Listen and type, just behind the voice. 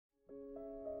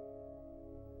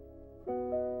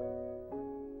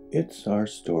It's Our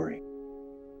Story.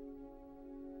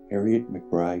 Harriet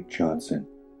McBryde Johnson.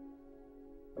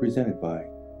 Presented by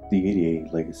the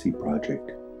ADA Legacy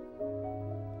Project.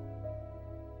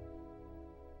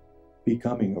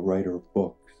 Becoming a Writer of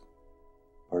Books.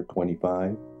 Part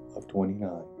 25 of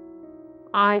 29.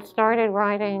 I started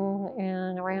writing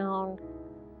in around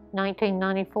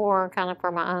 1994, kind of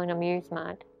for my own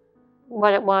amusement.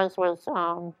 What it was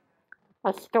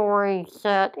a story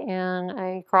set in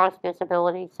a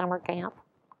cross-disability summer camp,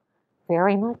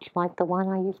 very much like the one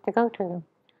I used to go to.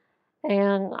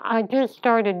 And I just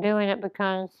started doing it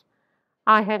because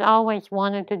I had always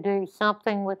wanted to do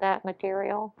something with that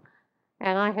material.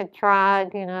 And I had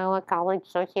tried, a college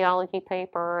sociology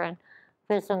paper and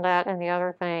this and that and the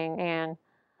other thing. And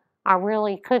I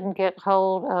really couldn't get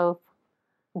hold of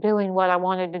doing what I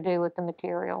wanted to do with the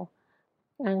material.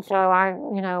 And so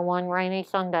one rainy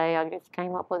Sunday, I just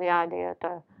came up with the idea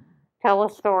to tell a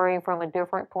story from a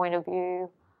different point of view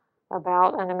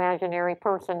about an imaginary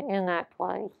person in that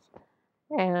place.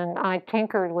 And I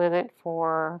tinkered with it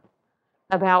for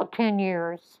about 10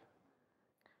 years.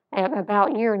 At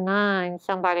about year 9,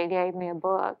 somebody gave me a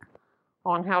book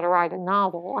on how to write a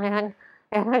novel. And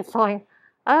it's like,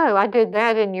 oh, I did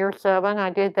that in year 7. I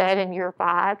did that in year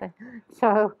 5. And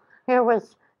so it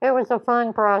was a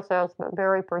fun process, but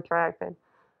very protracted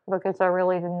because I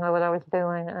really didn't know what I was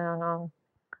doing. And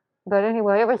but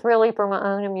anyway, it was really for my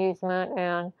own amusement.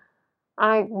 And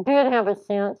I did have a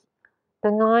sense the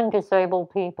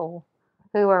non-disabled people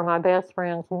who are my best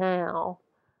friends now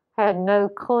had no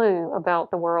clue about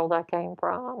the world I came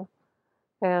from.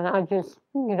 And I just,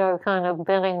 kind of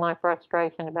venting my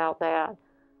frustration about that.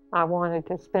 I wanted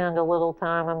to spend a little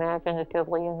time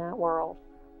imaginatively in that world.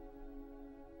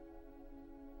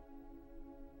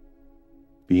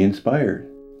 Be inspired.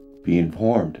 Be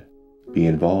informed. Be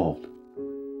involved.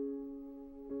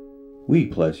 We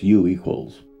plus you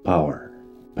equals power,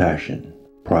 passion,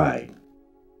 pride.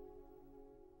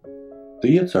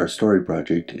 The It's Our Story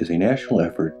project is a national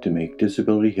effort to make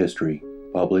disability history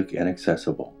public and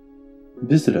accessible.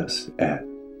 Visit us at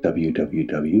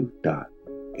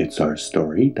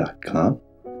www.itsourstory.com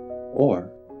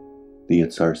or the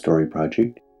It's Our Story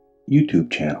project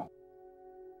YouTube channel.